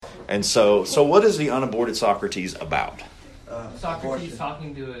And so what is the unaborted Socrates about? Socrates abortion.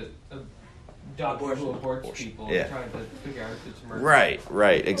 talking to a doctor who aborts people and trying to figure out if it's murder.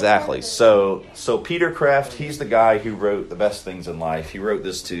 Right, exactly. So Peter Kreeft, he's the guy who wrote The Best Things in Life. He wrote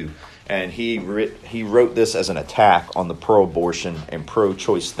this too, and he wrote this as an attack on the pro-abortion and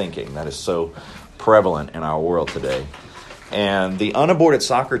pro-choice thinking that is so prevalent in our world today. And the unaborted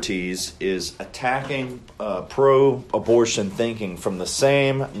Socrates is attacking pro-abortion thinking from the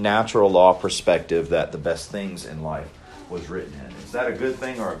same natural law perspective that The Best Things in Life was written in. Is that a good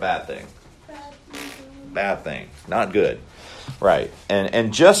thing or a bad thing? Bad thing. Not good. Right.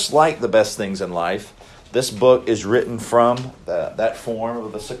 And just like The Best Things in Life, this book is written from that form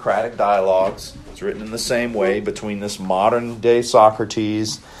of the Socratic dialogues. It's written in the same way between this modern day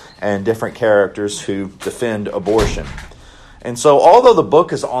Socrates and different characters who defend abortion. And so although the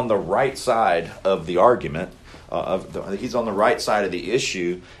book is on the right side of the argument, he's on the right side of the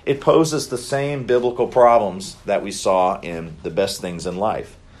issue, it poses the same biblical problems that we saw in The Best Things in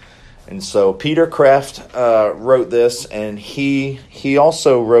Life. And so Peter Kreeft wrote this, and he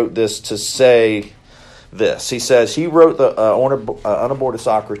also wrote this to say this. He says he wrote the unaborted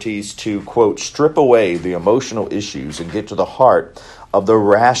Socrates to, quote, strip away the emotional issues and get to the heart of the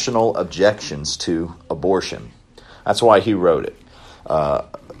rational objections to abortion. That's why he wrote it.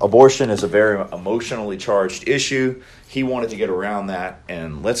 Abortion is a very emotionally charged issue. He wanted to get around that,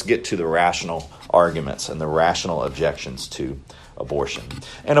 and let's get to the rational arguments and the rational objections to abortion.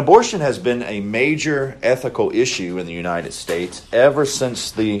 And abortion has been a major ethical issue in the United States ever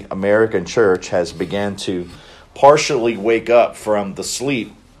since the American church has began to partially wake up from the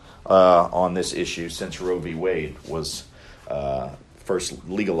sleep on this issue since Roe v. Wade was first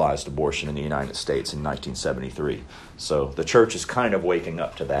legalized abortion in the United States in 1973. So the church is kind of waking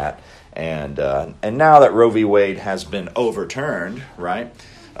up to that. And now that Roe v. Wade has been overturned, right?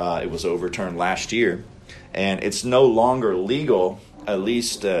 It was overturned last year. And it's no longer legal, at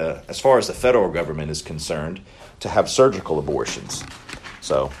least as far as the federal government is concerned, to have surgical abortions.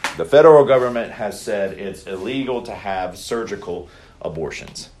 So the federal government has said it's illegal to have surgical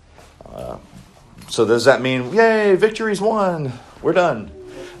abortions. So does that mean, yay, victory's won, we're done?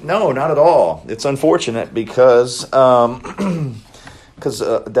 No, not at all. It's unfortunate because that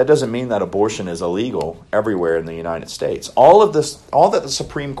doesn't mean that abortion is illegal everywhere in the United States. All that the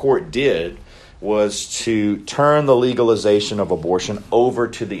Supreme Court did was to turn the legalization of abortion over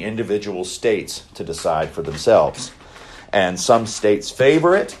to the individual states to decide for themselves. And some states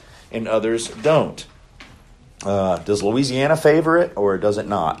favor it and others don't. Does Louisiana favor it or does it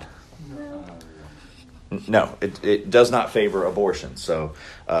not? No, it does not favor abortion. So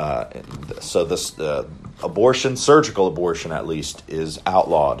this abortion, surgical abortion at least, is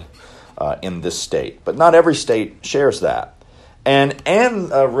outlawed in this state. But not every state shares that. And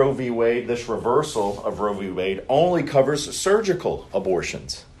Roe v. Wade, this reversal of Roe v. Wade, only covers surgical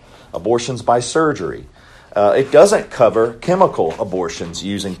abortions by surgery. It doesn't cover chemical abortions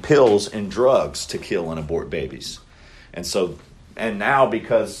using pills and drugs to kill and abort babies. And now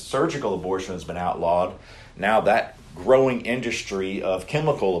because surgical abortion has been outlawed, now that growing industry of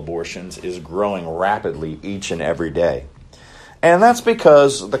chemical abortions is growing rapidly each and every day. And that's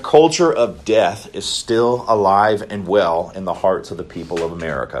because the culture of death is still alive and well in the hearts of the people of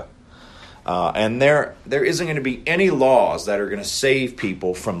America. And there isn't going to be any laws that are going to save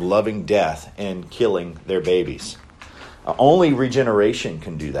people from loving death and killing their babies. Only regeneration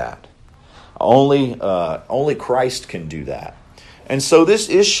can do that. Only Christ can do that. And so this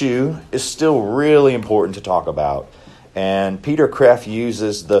issue is still really important to talk about. And Peter Kreeft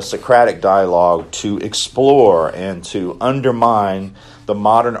uses the Socratic dialogue to explore and to undermine the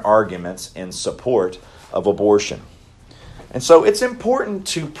modern arguments in support of abortion. And so it's important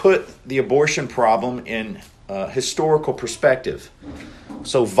to put the abortion problem in historical perspective.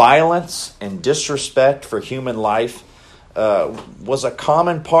 So violence and disrespect for human life was a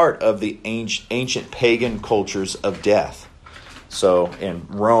common part of the ancient pagan cultures of death. So in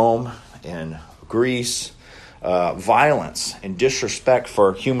Rome, in Greece, violence and disrespect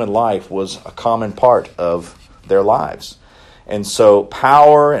for human life was a common part of their lives. And so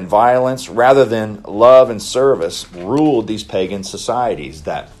power and violence, rather than love and service, ruled these pagan societies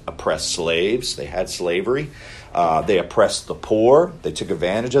that oppressed slaves. They had slavery. They oppressed the poor. They took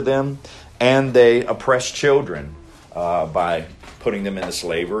advantage of them. And they oppressed children by putting them into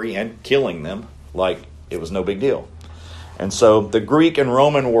slavery and killing them like it was no big deal. And so the Greek and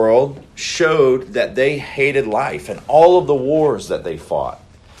Roman world showed that they hated life and all of the wars that they fought.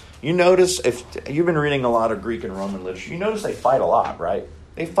 You notice, if you've been reading a lot of Greek and Roman literature, you notice they fight a lot, right?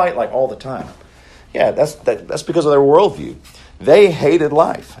 They fight like all the time. Yeah, that's because of their worldview. They hated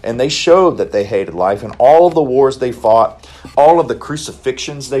life, and they showed that they hated life in all of the wars they fought, all of the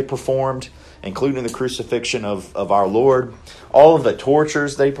crucifixions they performed, including the crucifixion of our Lord, all of the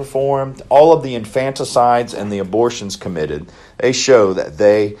tortures they performed, all of the infanticides and the abortions committed. They show that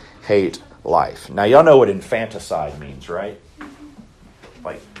they hate life. Now, y'all know what infanticide means, right?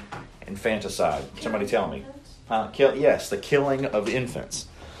 Like, infanticide. Somebody tell me. Yes, the killing of infants.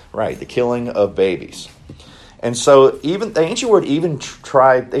 Right, the killing of babies. And so even the ancient world even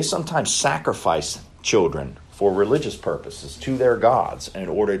tried, they sometimes sacrifice children for religious purposes to their gods in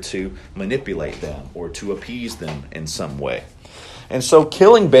order to manipulate them or to appease them in some way. And so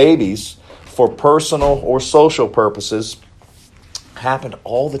killing babies for personal or social purposes happened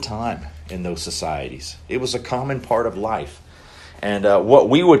all the time in those societies. It was a common part of life. And what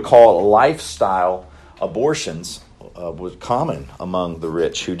we would call lifestyle abortions was common among the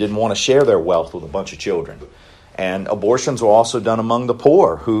rich who didn't want to share their wealth with a bunch of children. And abortions were also done among the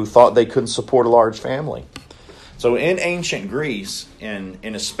poor who thought they couldn't support a large family. So in ancient Greece, and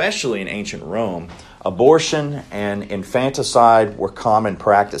especially in ancient Rome, abortion and infanticide were common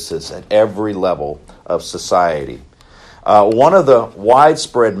practices at every level of society. One of the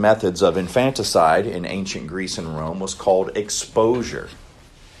widespread methods of infanticide in ancient Greece and Rome was called exposure.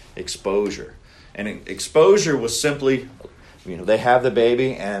 Exposure. And exposure was simply, they have the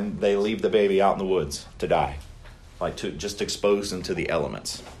baby and they leave the baby out in the woods to die. Like to just expose them to the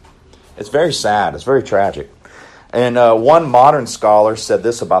elements. It's very sad. It's very tragic. And one modern scholar said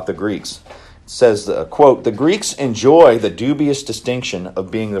this about the Greeks. It says, quote, "The Greeks enjoy the dubious distinction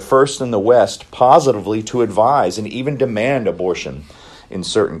of being the first in the West positively to advise and even demand abortion in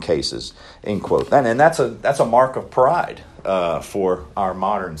certain cases," end quote. And that's a mark of pride for our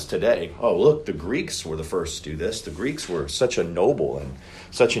moderns today. Oh, look, the Greeks were the first to do this. The Greeks were such a noble and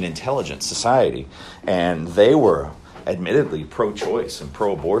such an intelligent society, and they were admittedly pro-choice and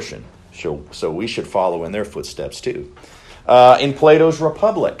pro-abortion. So we should follow in their footsteps too. In Plato's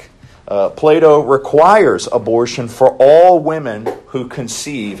Republic, Plato requires abortion for all women who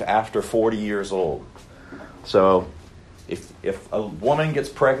conceive after 40 years old. So if a woman gets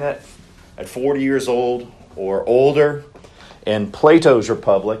pregnant at 40 years old or older, in Plato's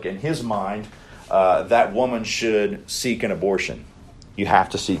Republic, in his mind, that woman should seek an abortion. You have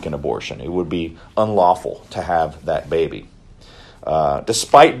to seek an abortion. It would be unlawful to have that baby.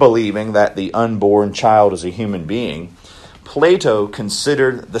 Despite believing that the unborn child is a human being, Plato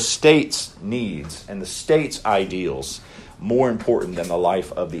considered the state's needs and the state's ideals more important than the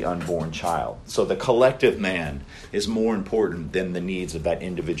life of the unborn child. So the collective man is more important than the needs of that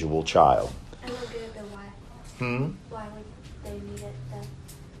individual child. And we'll get the why. Why would they need it then?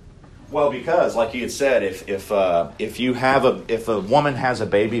 Well, because, like you had said, if a woman has a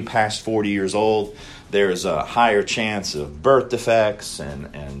baby past 40 years old, there's a higher chance of birth defects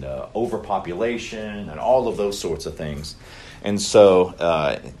and overpopulation and all of those sorts of things. And so,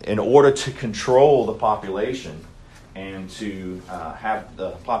 in order to control the population and to have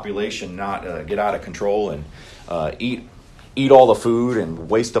the population not get out of control and eat all the food and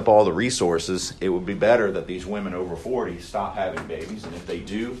waste up all the resources, it would be better that these women over 40 stop having babies. And if they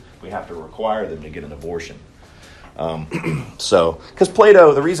do, we have to require them to get an abortion. Because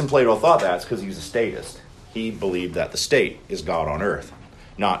Plato, the reason Plato thought that is because he's a statist. He believed that the state is God on earth,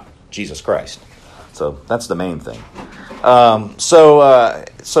 not Jesus Christ. So that's the main thing. So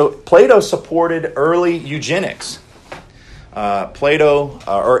Plato supported early eugenics. Plato,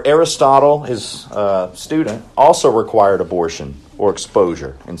 or Aristotle, his student, also required abortion or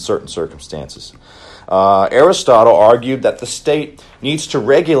exposure in certain circumstances. Aristotle argued that the state needs to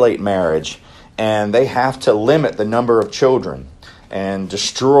regulate marriage and they have to limit the number of children and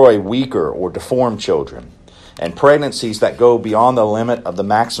destroy weaker or deformed children. And pregnancies that go beyond the limit of the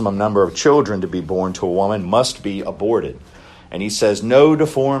maximum number of children to be born to a woman must be aborted. And he says, no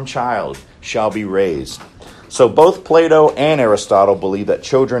deformed child shall be raised. So both Plato and Aristotle believed that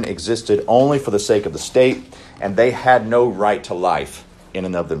children existed only for the sake of the state, and they had no right to life in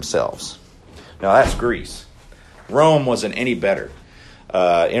and of themselves. Now that's Greece. Rome wasn't any better.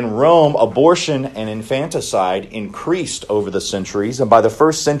 In Rome, abortion and infanticide increased over the centuries, and by the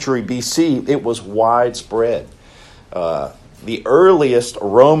 1st century BC, it was widespread. The earliest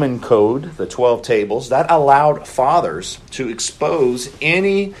Roman code, the 12 Tables, that allowed fathers to expose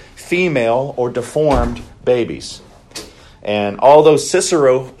any female or deformed babies. And although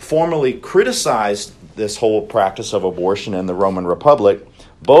Cicero formally criticized this whole practice of abortion in the Roman Republic,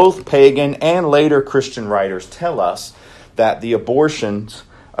 both pagan and later Christian writers tell us that the abortions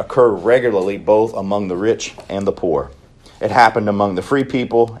occur regularly both among the rich and the poor. It happened among the free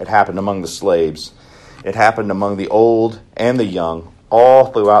people. It happened among the slaves. It happened among the old and the young, all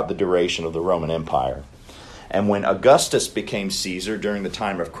throughout the duration of the Roman Empire. And when Augustus became Caesar during the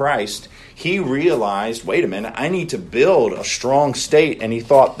time of Christ, he realized, wait a minute, I need to build a strong state. And he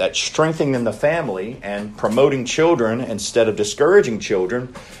thought that strengthening the family and promoting children instead of discouraging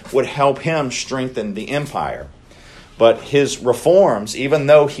children would help him strengthen the empire. But his reforms, even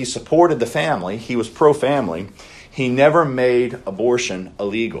though he supported the family, he was pro-family, he never made abortion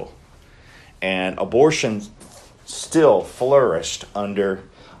illegal. And abortion still flourished under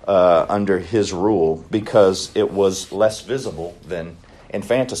his rule because it was less visible than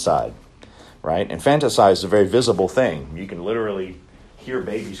infanticide, right? Infanticide is a very visible thing. You can literally hear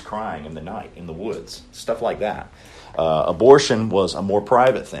babies crying in the night in the woods, stuff like that. Abortion was a more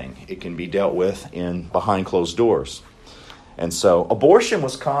private thing. It can be dealt with behind closed doors. And so abortion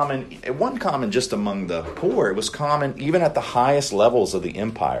was common. It wasn't common just among the poor. It was common even at the highest levels of the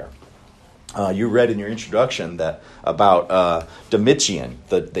empire. You read in your introduction that about Domitian,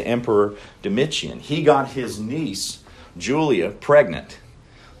 the Emperor Domitian. He got his niece, Julia, pregnant,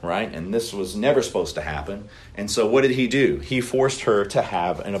 right? And this was never supposed to happen. And so what did he do? He forced her to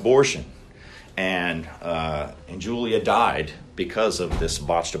have an abortion. And Julia died because of this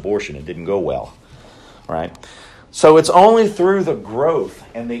botched abortion. It didn't go well, right? So it's only through the growth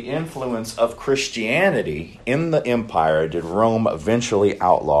and the influence of Christianity in the empire did Rome eventually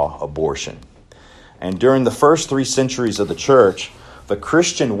outlaw abortion. And during the first 3 centuries of the church, the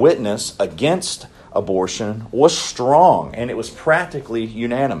Christian witness against abortion was strong, and it was practically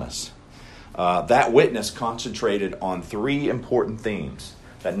unanimous. That witness concentrated on 3 important themes.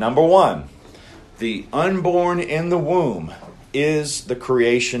 That number 1, the unborn in the womb is the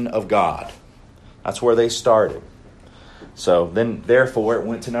creation of God. That's where they started. So then, therefore, it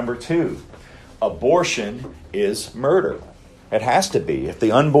went to number 2. Abortion is murder. It has to be. If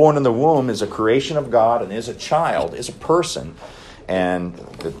the unborn in the womb is a creation of God and is a child, is a person, and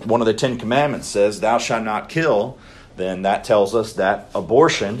one of the 10 Commandments says, thou shalt not kill, then that tells us that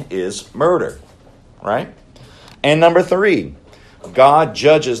abortion is murder, right? And number 3, God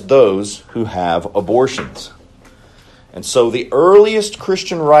judges those who have abortions. And so the earliest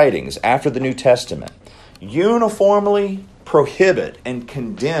Christian writings after the New Testament uniformly prohibit and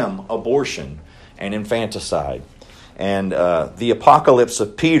condemn abortion and infanticide. And the Apocalypse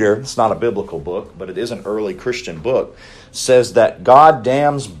of Peter, it's not a biblical book, but it is an early Christian book, says that God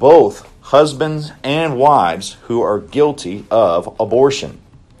damns both husbands and wives who are guilty of abortion.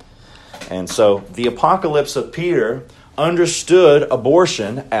 And so the Apocalypse of Peter understood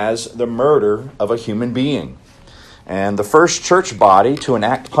abortion as the murder of a human being. And the first church body to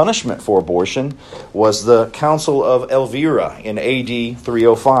enact punishment for abortion was the Council of Elvira in AD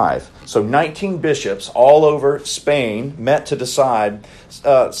 305. So 19 bishops all over Spain met to decide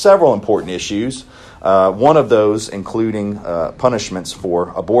several important issues, one of those including punishments for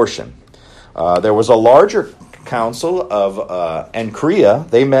abortion. There was a larger council of Ancria.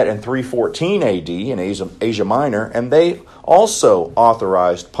 They met in 314 AD in Asia Minor, and they also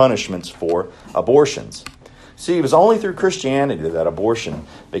authorized punishments for abortions. See, it was only through Christianity that abortion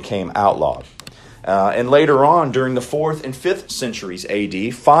became outlawed. And later on, during the 4th and 5th centuries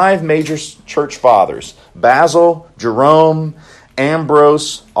AD, 5 major church fathers, Basil, Jerome,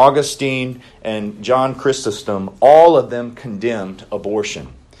 Ambrose, Augustine, and John Chrysostom, all of them condemned abortion.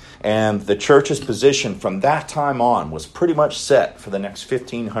 And the church's position from that time on was pretty much set for the next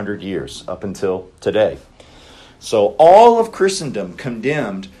 1,500 years up until today. So all of Christendom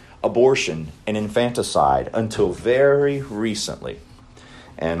condemned abortion and infanticide until very recently.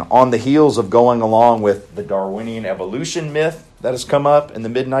 And on the heels of going along with the Darwinian evolution myth that has come up in the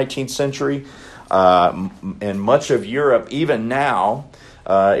mid-19th century, in much of Europe, even now,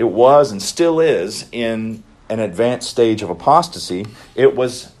 it was and still is in an advanced stage of apostasy. It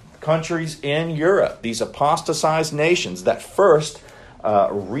was countries in Europe, these apostatized nations, that first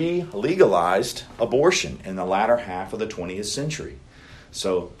re-legalized abortion in the latter half of the 20th century.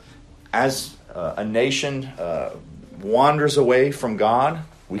 So as a nation wanders away from God,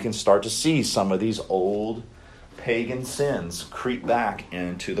 we can start to see some of these old pagan sins creep back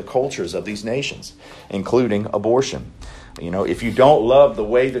into the cultures of these nations, including abortion. You know, if you don't love the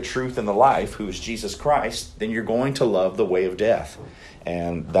way, the truth, and the life, who is Jesus Christ, then you're going to love the way of death.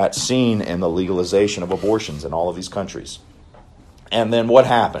 And that's seen in the legalization of abortions in all of these countries. And then what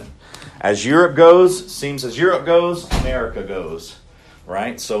happened? As Europe goes, America goes.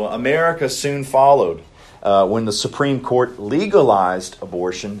 Right? So America soon followed when the Supreme Court legalized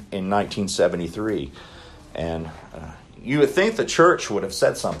abortion in 1973. And you would think the church would have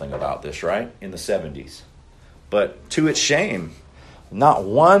said something about this, right, in the 70s. But to its shame, Not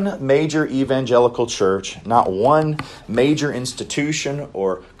one major evangelical church, not one major institution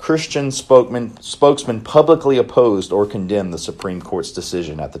or Christian spokesman publicly opposed or condemned the Supreme Court's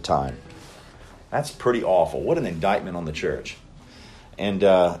decision at the time. That's pretty awful. What an indictment on the church. And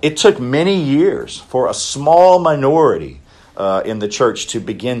it took many years for a small minority in the church to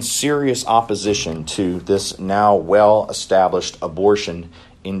begin serious opposition to this now well-established abortion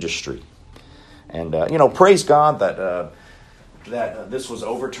industry. And, praise God that this was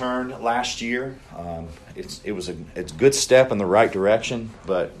overturned last year. It's a good step in the right direction,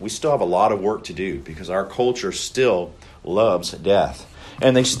 but we still have a lot of work to do because our culture still loves death.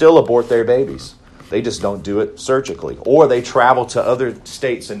 And they still abort their babies. They just don't do it surgically. Or they travel to other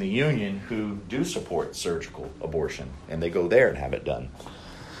states in the Union who do support surgical abortion, and they go there and have it done.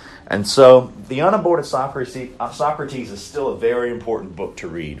 And so the Unaborted Socrates is still a very important book to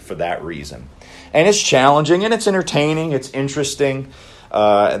read for that reason. And it's challenging, and it's entertaining, it's interesting.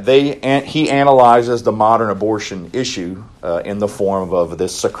 He analyzes the modern abortion issue in the form of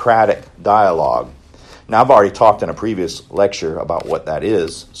this Socratic dialogue. Now, I've already talked in a previous lecture about what that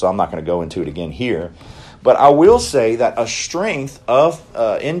is, so I'm not going to go into it again here. But I will say that a strength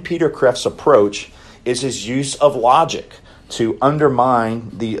in Peter Kreeft's approach is his use of logic to undermine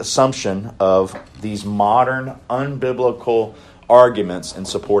the assumption of these modern, unbiblical arguments in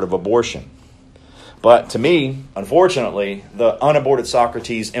support of abortion. But to me, unfortunately, the Unaborted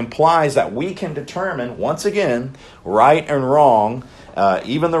Socrates implies that we can determine, once again, right and wrong,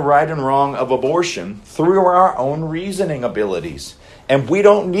 even the right and wrong of abortion, through our own reasoning abilities. And we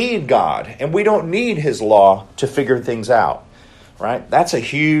don't need God, and we don't need His law to figure things out. Right? That's a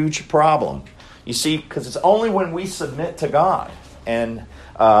huge problem. You see, because it's only when we submit to God, and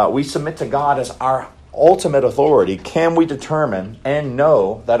we submit to God as our ultimate authority, can we determine and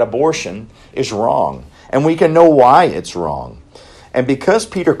know that abortion is wrong. And we can know why it's wrong. And because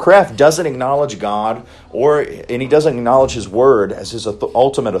Peter Kreeft doesn't acknowledge God, and he doesn't acknowledge His Word as his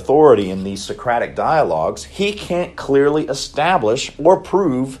ultimate authority in these Socratic dialogues, he can't clearly establish or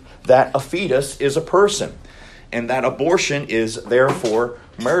prove that a fetus is a person, and that abortion is therefore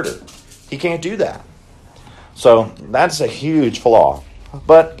murder. He can't do that. So that's a huge flaw.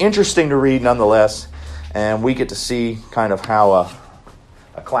 But interesting to read nonetheless, and we get to see kind of how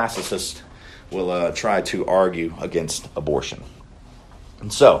a classicist will try to argue against abortion.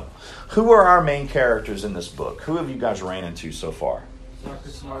 And so, who are our main characters in this book? Who have you guys ran into so far?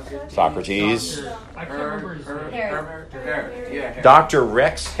 Socrates. I can't remember his name. Herod. Dr.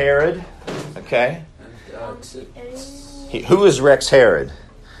 Rex Herod. Okay. Who is Rex Herod?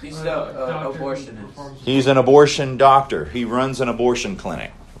 He's an abortionist. He's an abortion doctor. He runs an abortion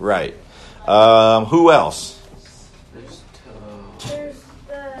clinic. Right. Who else? There's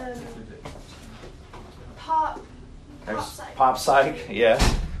the Pop Psych. Pop Psych,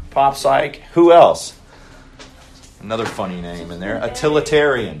 yes. Pop Psych. Who else? Another funny name in there.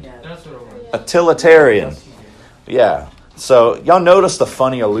 Utilitarian. That's what it was. Utilitarian. Yeah. So y'all notice the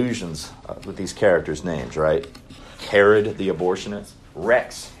funny allusions with these characters' names, right? Herod, the abortionist.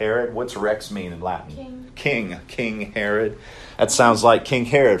 Rex Herod. What's Rex mean in Latin? King Herod. That sounds like King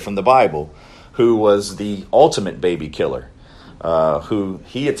Herod from the Bible, who was the ultimate baby killer. Who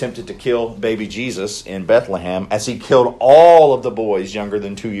he attempted to kill baby Jesus in Bethlehem as he killed all of the boys younger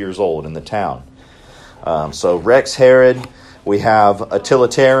than 2 years old in the town. So Rex Herod, we have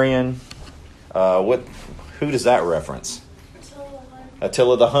Utilitarian. Who does that reference?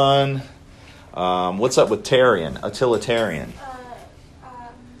 Attila the Hun. What's up with Tarian? Utilitarian.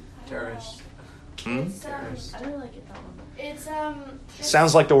 Terrorist. I don't really get that one. It's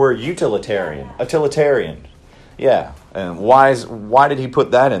Sounds like the word utilitarian. Utilitarian. Yeah. And why did he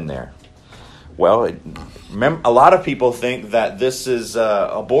put that in there? Well, a lot of people think that this is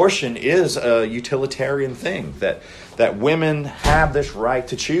abortion is a utilitarian thing, that women have this right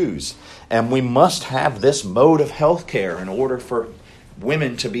to choose, and we must have this mode of health care in order for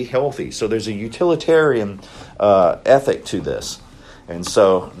women to be healthy. So there's a utilitarian ethic to this. And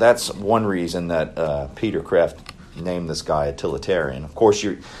so that's one reason that Peter Kreeft named this guy utilitarian. Of course,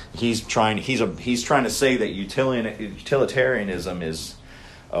 he's trying to say that utilitarianism is,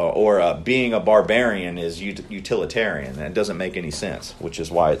 or being a barbarian is utilitarian, and it doesn't make any sense, which is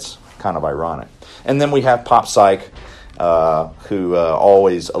why it's kind of ironic. And then we have Pop Psych, who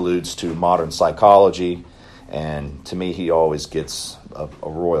always alludes to modern psychology, and to me, he always gets a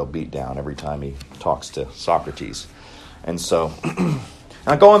royal beatdown every time he talks to Socrates. And so,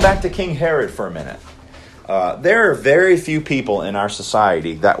 now going back to King Herod for a minute. There are very few people in our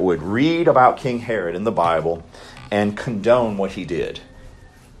society that would read about King Herod in the Bible and condone what he did.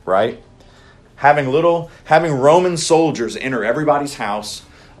 Right? having Roman soldiers enter everybody's house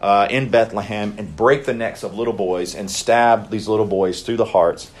in Bethlehem and break the necks of little boys and stab these little boys through the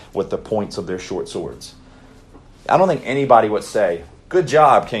hearts with the points of their short swords. I don't think anybody would say, "Good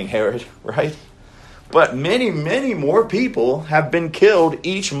job, King Herod," right? But many, many more people have been killed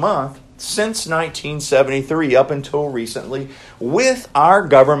each month since 1973 up until recently with our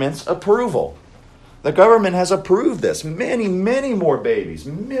government's approval. The government has approved this. Many, many more babies,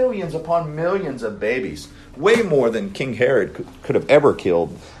 millions upon millions of babies, way more than King Herod could have ever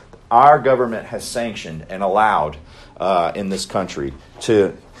killed. Our government has sanctioned and allowed in this country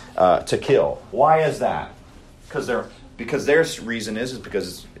to kill. Why is that? Because their reason is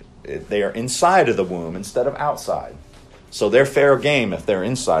because they are inside of the womb instead of outside. So they're fair game if they're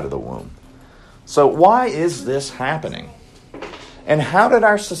inside of the womb. So why is this happening? And how did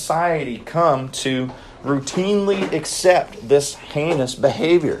our society come to routinely accept this heinous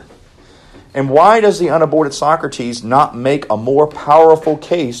behavior? And why does the unaborted Socrates not make a more powerful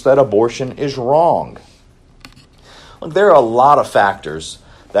case that abortion is wrong? Look, there are a lot of factors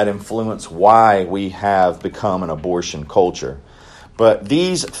that influence why we have become an abortion culture. But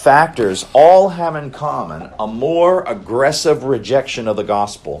these factors all have in common a more aggressive rejection of the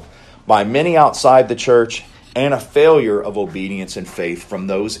gospel by many outside the church and a failure of obedience and faith from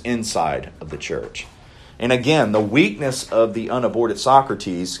those inside of the church. And again, the weakness of the unaborted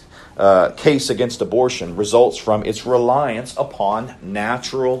Socrates case against abortion results from its reliance upon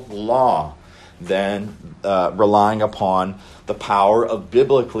natural law than relying upon the power of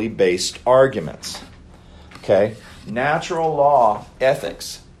biblically based arguments. Okay? Natural law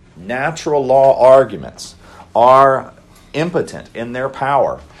ethics, natural law arguments are impotent in their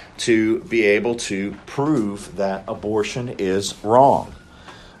power to be able to prove that abortion is wrong.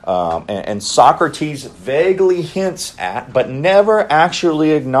 And Socrates vaguely hints at, but never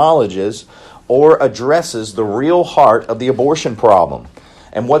actually acknowledges or addresses the real heart of the abortion problem.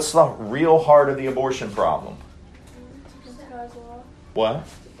 And what's the real heart of the abortion problem? What?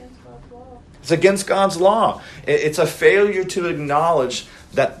 It's against God's law. It's a failure to acknowledge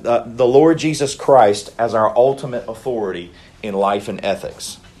that the Lord Jesus Christ as our ultimate authority in life and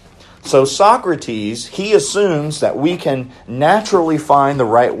ethics. So Socrates, he assumes that we can naturally find the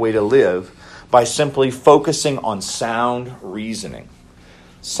right way to live by simply focusing on sound reasoning.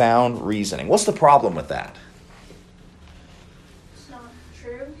 Sound reasoning. What's the problem with that? It's not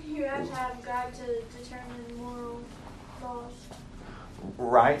true. You have to have God to determine moral laws.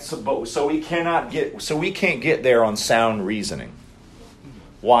 Right. So we can't get there on sound reasoning.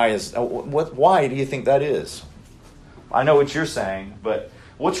 Why do you think that is? I know what you're saying, but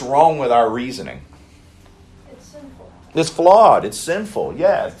what's wrong with our reasoning? It's sinful. It's flawed. It's sinful.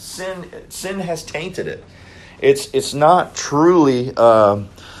 Yeah, sin has tainted it. It's not truly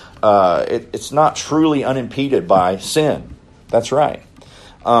it's not truly unimpeded by sin. That's right.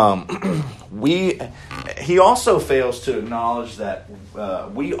 He also fails to acknowledge that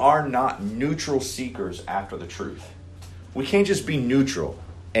we are not neutral seekers after the truth. We can't just be neutral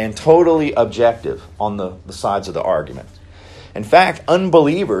and totally objective on the sides of the argument. In fact,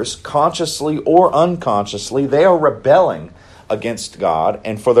 unbelievers, consciously or unconsciously, they are rebelling against God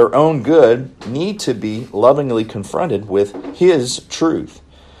and for their own good need to be lovingly confronted with His truth.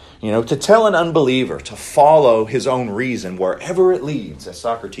 To tell an unbeliever to follow his own reason wherever it leads, as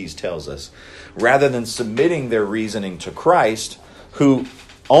Socrates tells us, rather than submitting their reasoning to Christ, who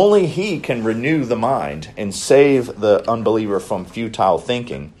only He can renew the mind and save the unbeliever from futile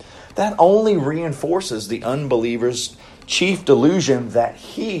thinking, that only reinforces the unbeliever's chief delusion that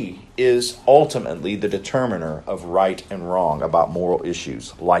he is ultimately the determiner of right and wrong about moral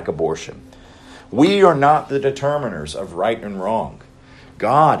issues like abortion. We are not the determiners of right and wrong.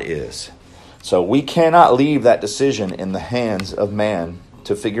 God is. So we cannot leave that decision in the hands of man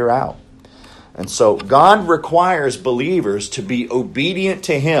to figure out. And so God requires believers to be obedient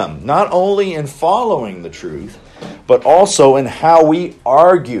to Him, not only in following the truth, but also in how we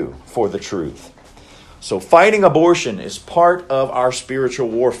argue for the truth. So fighting abortion is part of our spiritual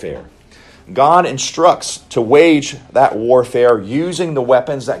warfare. God instructs to wage that warfare using the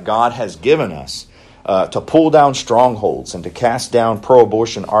weapons that God has given us to pull down strongholds and to cast down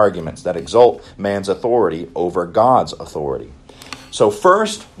pro-abortion arguments that exalt man's authority over God's authority. So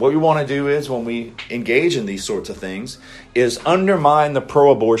first, what we want to do is, when we engage in these sorts of things, is undermine the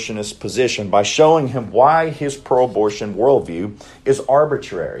pro-abortionist position by showing him why his pro-abortion worldview is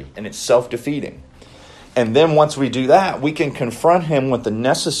arbitrary and it's self-defeating. And then once we do that, we can confront him with the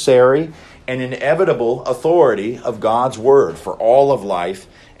necessary and inevitable authority of God's word for all of life,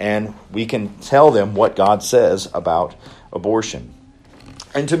 and we can tell them what God says about abortion.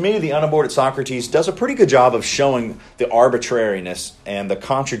 And to me, the unaborted Socrates does a pretty good job of showing the arbitrariness and the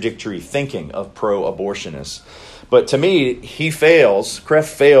contradictory thinking of pro-abortionists. But to me, Krefft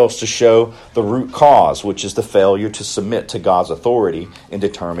fails to show the root cause, which is the failure to submit to God's authority in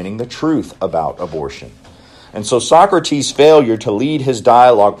determining the truth about abortion. And so Socrates' failure to lead his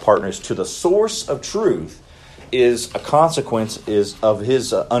dialogue partners to the source of truth is a consequence of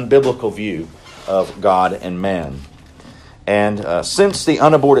his unbiblical view of God and man. And since the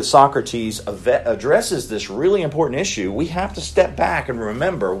unaborted Socrates addresses this really important issue, we have to step back and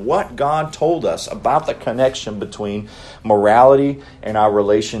remember what God told us about the connection between morality and our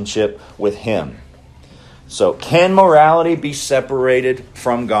relationship with Him. So, can morality be separated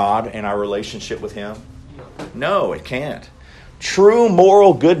from God and our relationship with Him? No, it can't. True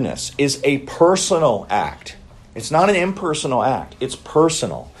moral goodness is a personal act. It's not an impersonal act. It's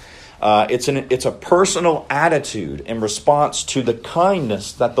personal. It's a personal attitude in response to the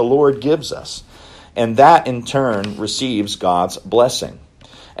kindness that the Lord gives us. And that, in turn, receives God's blessing.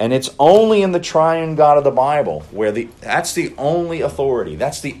 And it's only in the triune God of the Bible where that's the only authority.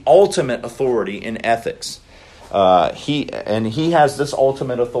 That's the ultimate authority in ethics. He has this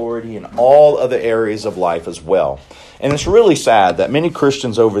ultimate authority in all other areas of life as well. And it's really sad that many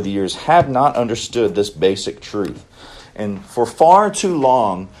Christians over the years have not understood this basic truth. And for far too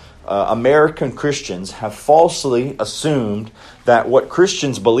long, American Christians have falsely assumed that what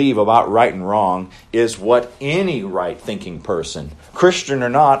Christians believe about right and wrong is what any right-thinking person, Christian or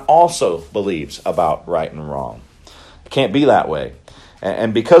not, also believes about right and wrong. It can't be that way.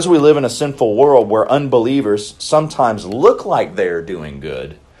 And because we live in a sinful world where unbelievers sometimes look like they're doing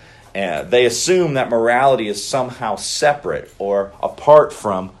good, they assume that morality is somehow separate or apart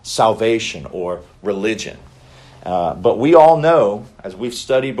from salvation or religion. But we all know, as we've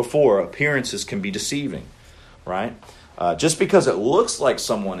studied before, appearances can be deceiving, right? Just because it looks like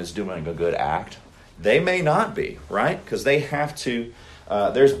someone is doing a good act, they may not be, right? Because they have to,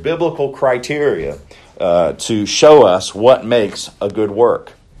 there's biblical criteria to show us what makes a good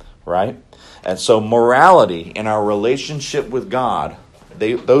work, right? And so morality in our relationship with God,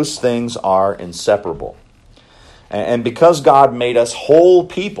 those things are inseparable. And because God made us whole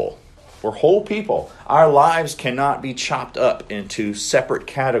people, we're whole people. Our lives cannot be chopped up into separate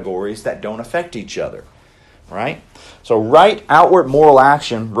categories that don't affect each other, right? So right outward moral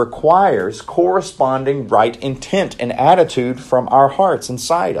action requires corresponding right intent and attitude from our hearts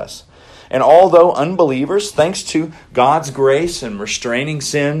inside us. And although unbelievers, thanks to God's grace and restraining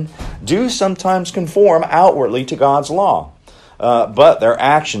sin, do sometimes conform outwardly to God's law, but their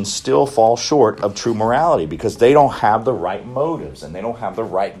actions still fall short of true morality because they don't have the right motives and they don't have the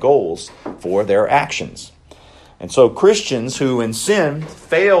right goals for their actions. And so Christians who in sin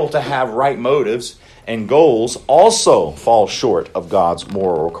fail to have right motives and goals also fall short of God's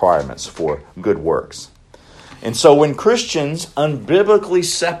moral requirements for good works. And so when Christians unbiblically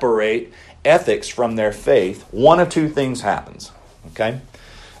separate ethics from their faith, one of two things happens, okay?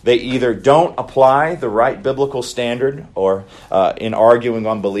 They either don't apply the right biblical standard or in arguing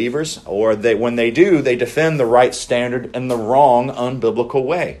unbelievers, or when they do, they defend the right standard in the wrong unbiblical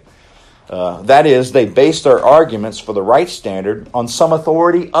way. That is, they base their arguments for the right standard on some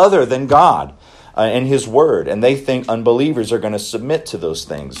authority other than God and His Word, and they think unbelievers are going to submit to those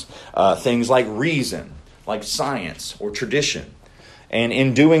things, things like reason, like science or tradition. And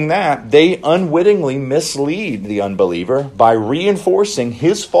in doing that, they unwittingly mislead the unbeliever by reinforcing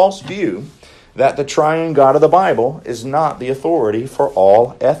his false view that the triune God of the Bible is not the authority for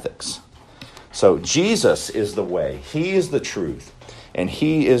all ethics. So Jesus is the way, He is the truth, and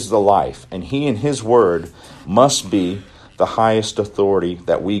He is the life, and He and His Word must be the highest authority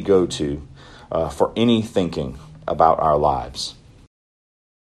that we go to for any thinking about our lives.